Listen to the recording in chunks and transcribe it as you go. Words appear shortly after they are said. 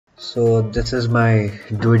So this is my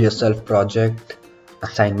do-it-yourself project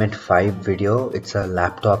assignment 5 video. It's a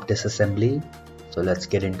laptop disassembly. So let's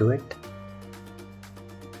get into it.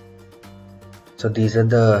 So these are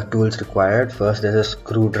the tools required. First there's a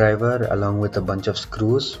screwdriver along with a bunch of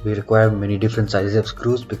screws. We require many different sizes of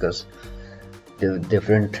screws because the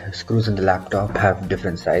different screws in the laptop have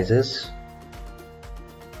different sizes.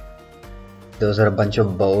 Those are a bunch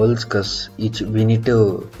of bowls because it's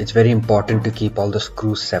very important to keep all the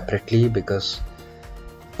screws separately because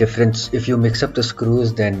if you mix up the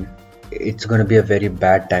screws, then it's going to be a very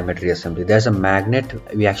bad time at reassembly. There's a magnet.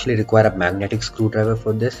 We actually require a magnetic screwdriver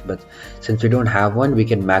for this, but since we don't have one, we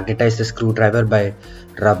can magnetize the screwdriver by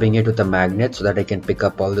rubbing it with a magnet so that I can pick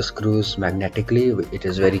up all the screws magnetically. It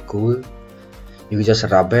is very cool. You just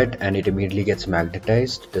rub it and it immediately gets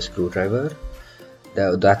magnetized, the screwdriver.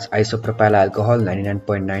 That's isopropyl alcohol,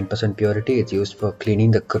 99.9% purity. It's used for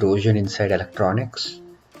cleaning the corrosion inside electronics.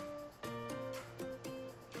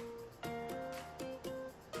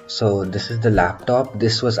 So this is the laptop.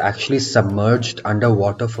 This was actually submerged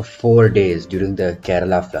underwater for 4 days during the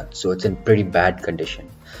Kerala flood, so it's in pretty bad condition.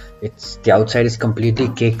 The outside is completely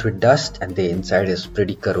caked with dust and the inside is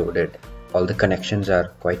pretty corroded. All the connections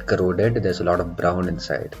are quite corroded. There's a lot of brown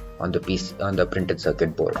inside on the printed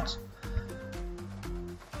circuit boards.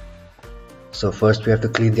 So first we have to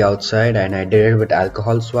clean the outside, and I did it with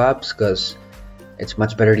alcohol swabs because it's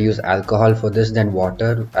much better to use alcohol for this than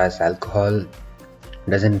water, as alcohol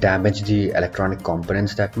doesn't damage the electronic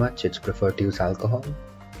components that much. It's preferred to use alcohol.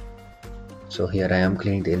 So here I am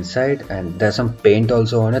cleaning the inside, and there's some paint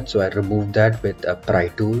also on it, so I removed that with a pry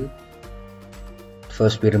tool.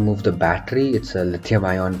 First we remove the battery. It's a lithium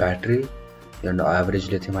ion battery,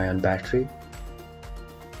 average lithium ion battery.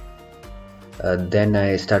 Then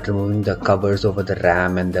I start removing the covers over the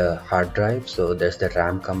RAM and the hard drive. So there's the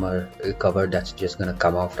RAM cover that's just gonna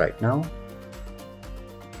come off right now.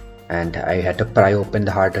 And I had to pry open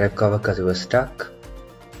the hard drive cover because it was stuck.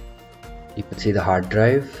 You can see the hard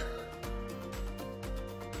drive.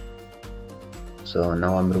 So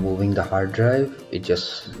now I'm removing the hard drive. It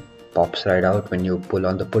just pops right out when you pull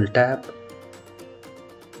on the pull tab.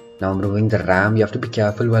 Now I'm removing the RAM. You have to be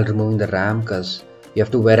careful while removing the RAM because you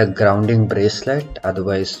have to wear a grounding bracelet,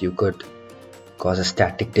 otherwise you could cause a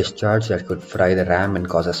static discharge that could fry the RAM and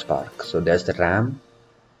cause a spark. So there's the RAM.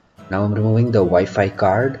 Now I'm removing the Wi-Fi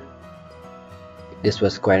card. This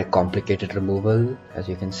was quite a complicated removal, as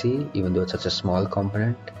you can see, even though it's such a small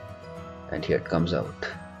component. And here it comes out.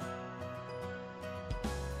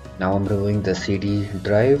 Now I'm removing the CD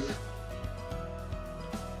drive.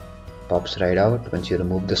 Pops right out. Once you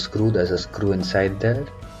remove the screw, there's a screw inside there.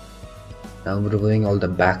 Now I'm removing all the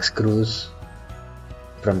back screws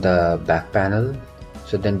from the back panel,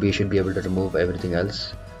 so then we should be able to remove everything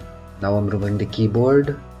else. Now I'm removing the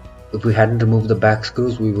keyboard. If we hadn't removed the back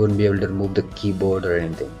screws, we wouldn't be able to remove the keyboard or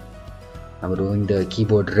anything. I'm removing the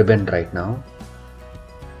keyboard ribbon right now.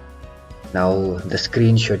 Now the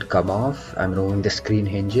screen should come off. I'm removing the screen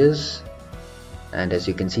hinges, and as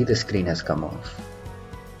you can see, the screen has come off.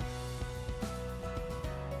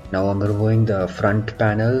 Now I'm removing the front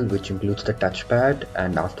panel, which includes the touchpad,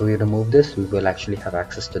 and after we remove this, we will actually have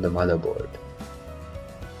access to the motherboard.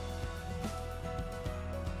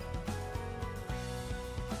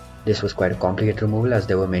 This was quite a complicated removal as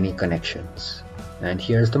there were many connections. And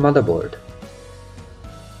here's the motherboard.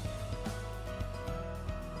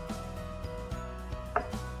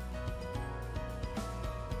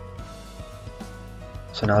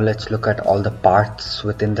 So now let's look at all the parts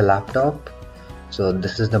within the laptop. So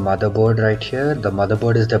this is the motherboard right here. The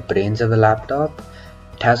motherboard is the brains of the laptop.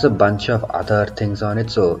 It has a bunch of other things on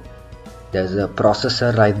it. So there's a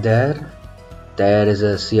processor right there. There is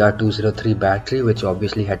a CR203 battery, which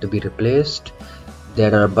obviously had to be replaced.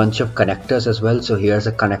 There are a bunch of connectors as well. So here's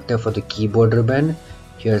a connector for the keyboard ribbon.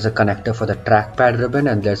 Here's a connector for the trackpad ribbon,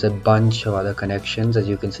 and there's a bunch of other connections. As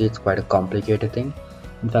you can see, it's quite a complicated thing.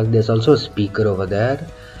 In fact, there's also a speaker over there.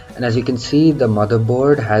 And as you can see, the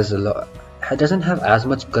motherboard doesn't have as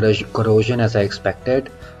much corrosion as I expected,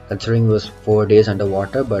 considering it was 4 days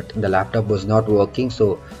underwater, but the laptop was not working,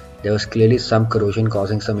 so there was clearly some corrosion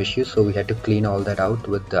causing some issues, so we had to clean all that out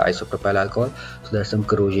with the isopropyl alcohol. So there's some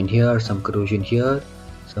corrosion here, some corrosion here,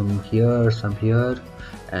 some here,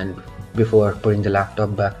 and before putting the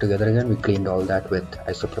laptop back together again, we cleaned all that with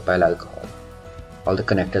isopropyl alcohol, all the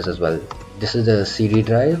connectors as well. This is the CD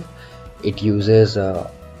drive. It uses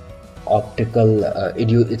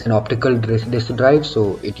it's an optical disk drive,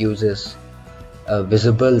 so it uses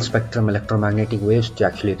visible spectrum electromagnetic waves to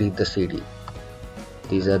actually read the CD.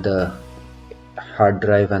 These are the hard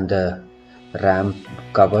drive and the RAM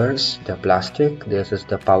covers, they're plastic. This is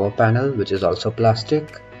the power panel, which is also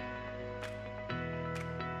plastic.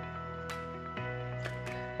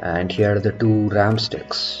 And here are the two RAM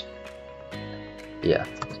sticks. Yeah,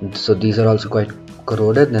 so these are also quite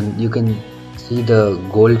corroded. And you can see the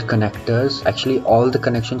gold connectors. Actually, all the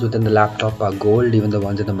connections within the laptop are gold, even the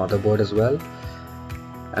ones in the motherboard as well.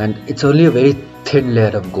 And it's only a very thin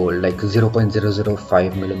layer of gold, like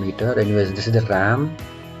 0.005 millimeter. Anyways, this is the RAM,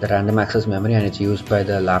 the random access memory, and it's used by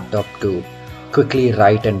the laptop to quickly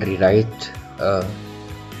write and rewrite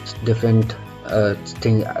different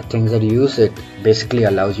things that you use. It basically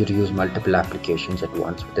allows you to use multiple applications at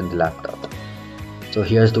once within the laptop. So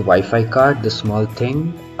here's the Wi-Fi card, the small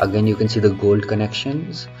thing. Again, you can see the gold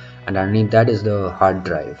connections, and underneath that is the hard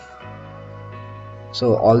drive.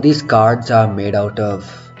 So all these cards are made out of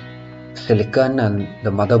silicon, and the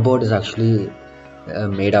motherboard is actually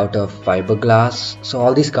made out of fiberglass. So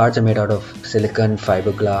all these cards are made out of silicon,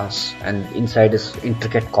 fiberglass, and inside is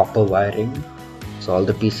intricate copper wiring. So all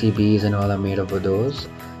the PCBs and all are made of those.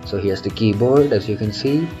 So here's the keyboard, as you can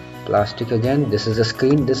see, plastic again. This is a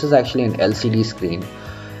screen. This is actually an LCD screen,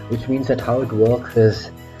 which means that how it works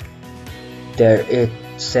is it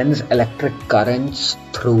sends electric currents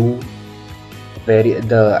through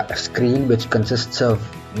the screen, which consists of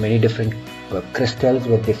many different crystals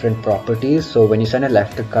with different properties. So when you send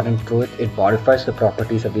electric current through it, it modifies the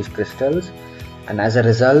properties of these crystals, and as a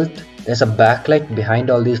result there's a backlight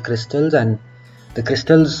behind all these crystals, and the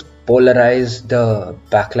crystals polarize the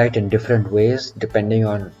backlight in different ways depending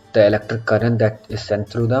on the electric current that is sent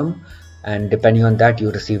through them, and depending on that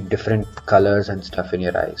you receive different colors and stuff in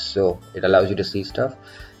your eyes. So it allows you to see stuff.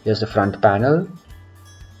 Here's the front panel.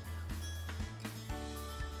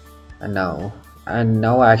 And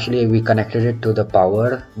now actually we connected it to the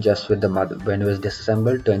power just with the when it was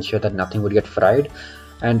disassembled, to ensure that nothing would get fried.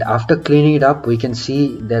 And after cleaning it up, we can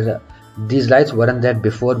see that these lights weren't there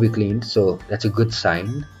before we cleaned, so that's a good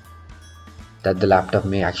sign that the laptop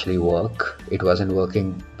may actually work. It wasn't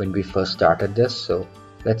working when we first started this, so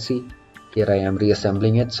let's see. Here I am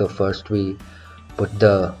reassembling it. So first we put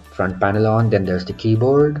the front panel on, then there's the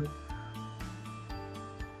keyboard.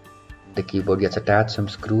 The keyboard gets attached, some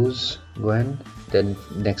screws go in. Then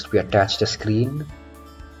next we attach the screen.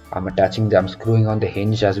 I'm screwing on the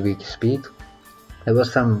hinge as we speak. There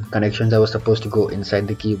was some connections that was supposed to go inside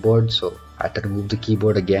the keyboard, so I had to remove the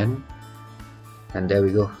keyboard again. And there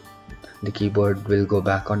we go. The keyboard will go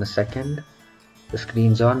back on a second. The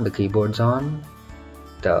screen's on, the keyboard's on.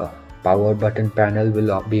 The power button panel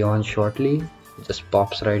will be on shortly. It just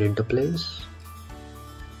pops right into place.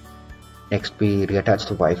 Next we reattach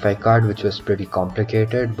the Wi-Fi card, which was pretty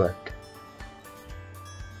complicated, but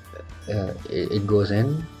it goes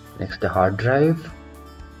in. Next the hard drive.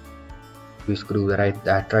 We screw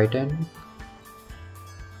that right in.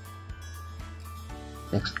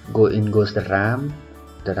 Next goes the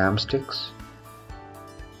RAM sticks,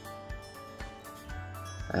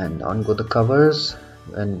 and on go the covers,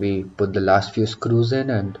 and we put the last few screws in,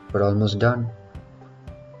 and we're almost done.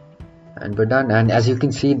 And we're done. And as you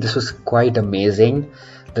can see, this was quite amazing.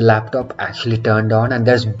 The laptop actually turned on, and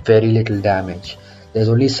there's very little damage. There's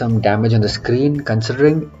only some damage on the screen.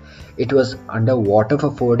 Considering it was underwater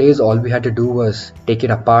for 4 days, all we had to do was take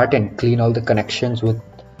it apart and clean all the connections with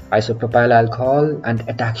isopropyl alcohol, and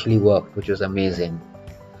it actually worked, which was amazing.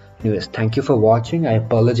 Anyways, thank you for watching. I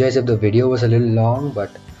apologize if the video was a little long,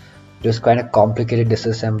 but it was kind of complicated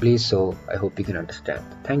disassembly, so I hope you can understand.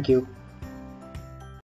 Thank you.